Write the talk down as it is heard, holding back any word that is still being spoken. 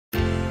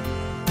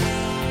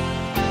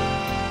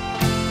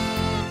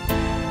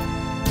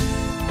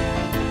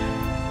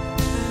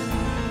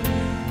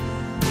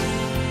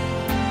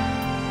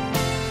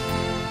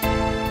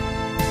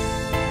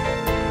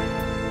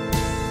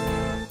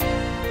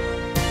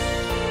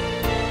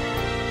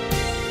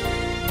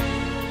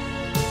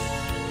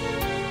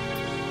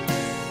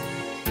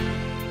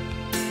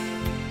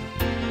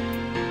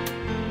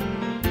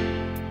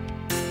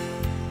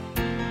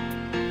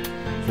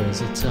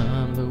There's a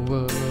time the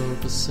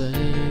world will say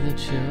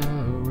that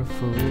you're a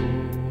fool.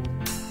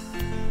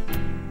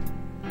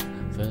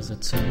 There's a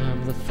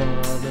time the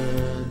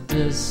Father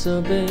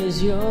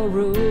disobeys your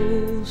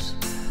rules,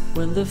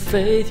 when the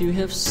faith you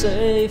have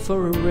saved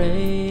for a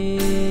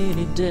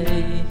rainy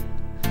day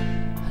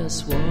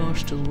has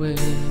washed away.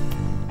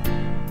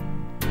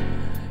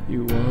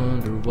 You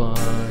wonder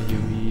why you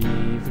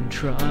even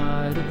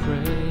try to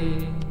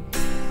pray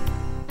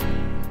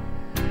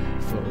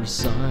for a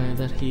sign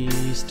that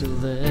He's still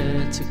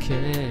there to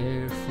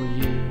care for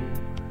you.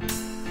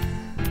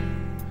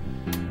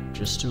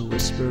 Just a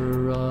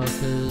whisper of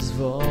His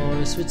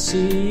voice would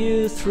see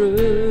you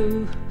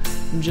through,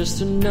 just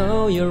to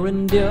know your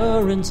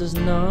endurance is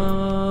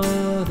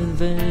not in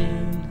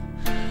vain,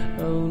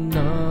 oh,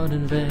 not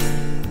in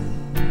vain.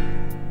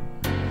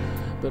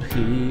 But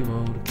He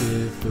won't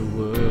give the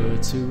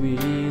word to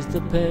ease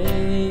the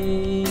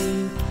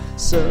pain.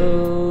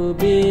 So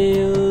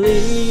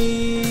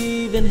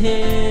believe in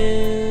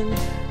Him,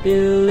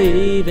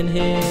 believe in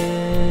Him.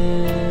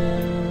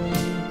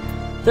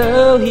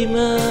 Though He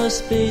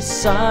must be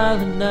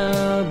silent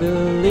now,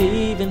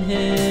 believe in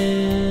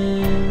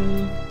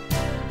Him.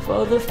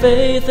 For the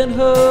faith and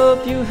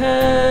hope you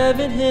have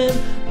in Him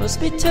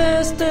must be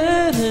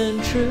tested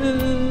and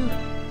true.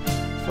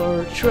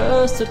 For a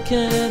trust that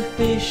can't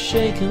be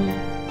shaken,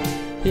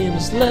 He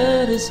must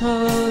let His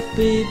heart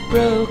be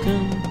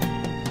broken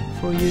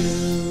for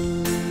you.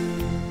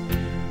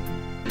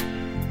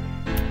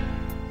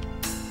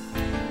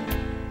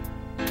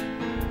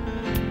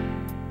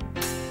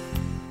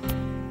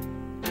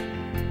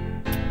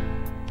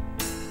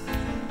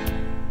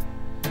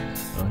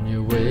 On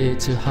your way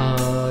to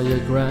higher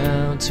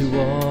ground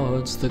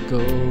towards the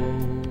goal,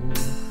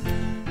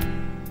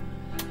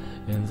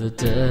 in the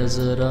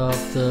desert of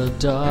the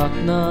dark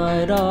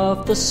night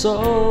of the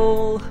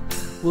soul,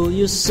 will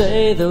you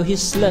say, though He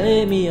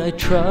slay me, I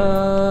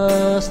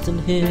trust in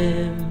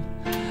Him,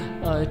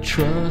 I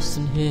trust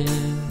in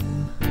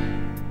Him,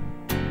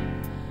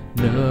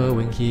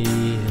 knowing He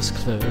is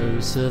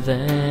closer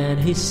than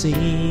He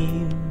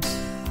seems.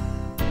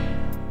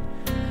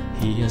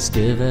 He has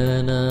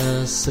given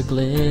us a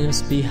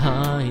glimpse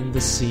behind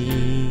the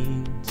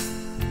scenes.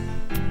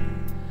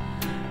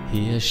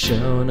 He has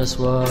shown us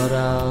what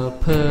our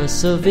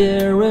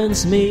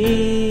perseverance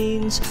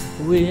means.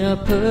 We are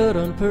put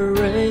on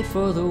parade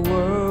for the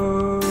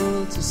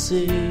world to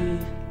see,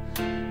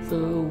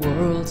 the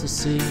world to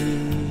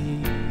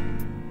see.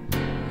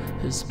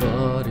 His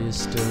body is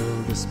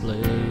still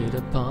displayed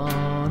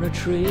upon a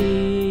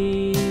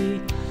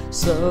tree.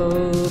 So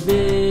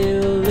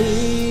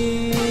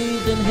believe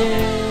in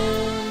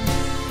Him,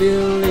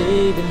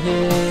 believe in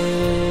Him.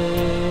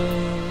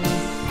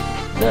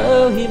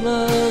 Though He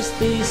must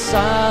be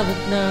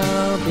silent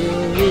now,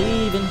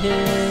 believe in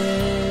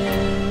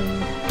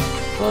Him.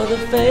 For the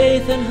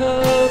faith and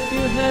hope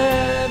you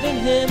have in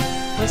Him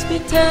must be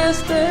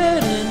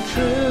tested and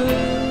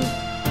true.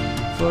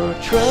 For a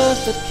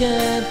trust that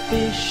can't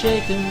be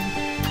shaken,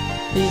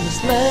 He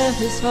must let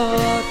His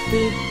heart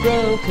be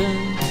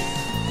broken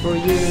for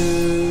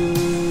you.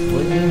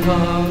 When your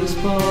heart is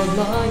poured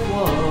like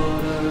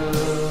water,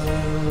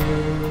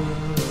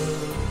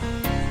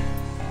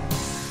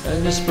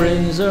 and the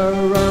springs are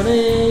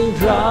running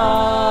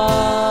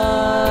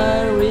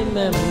dry,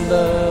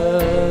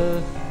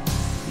 remember,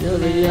 you're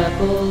the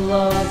apple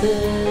of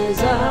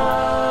His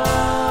eye.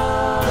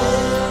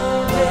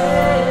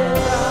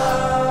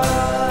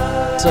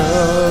 So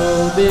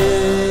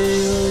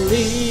believe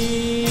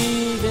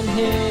in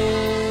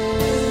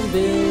Him,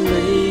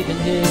 believe in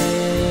Him.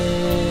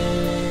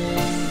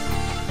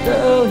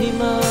 Though He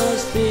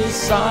must be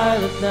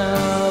silent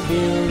now,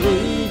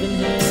 believe in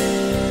Him.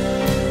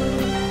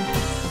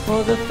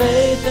 For the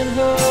faith and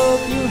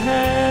hope you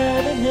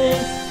have in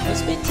Him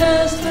must be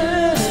tested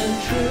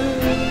and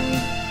true.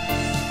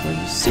 When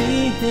you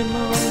see Him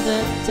on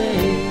that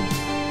day,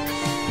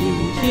 you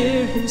will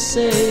hear Him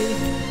say,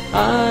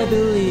 I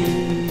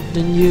believed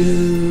in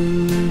you.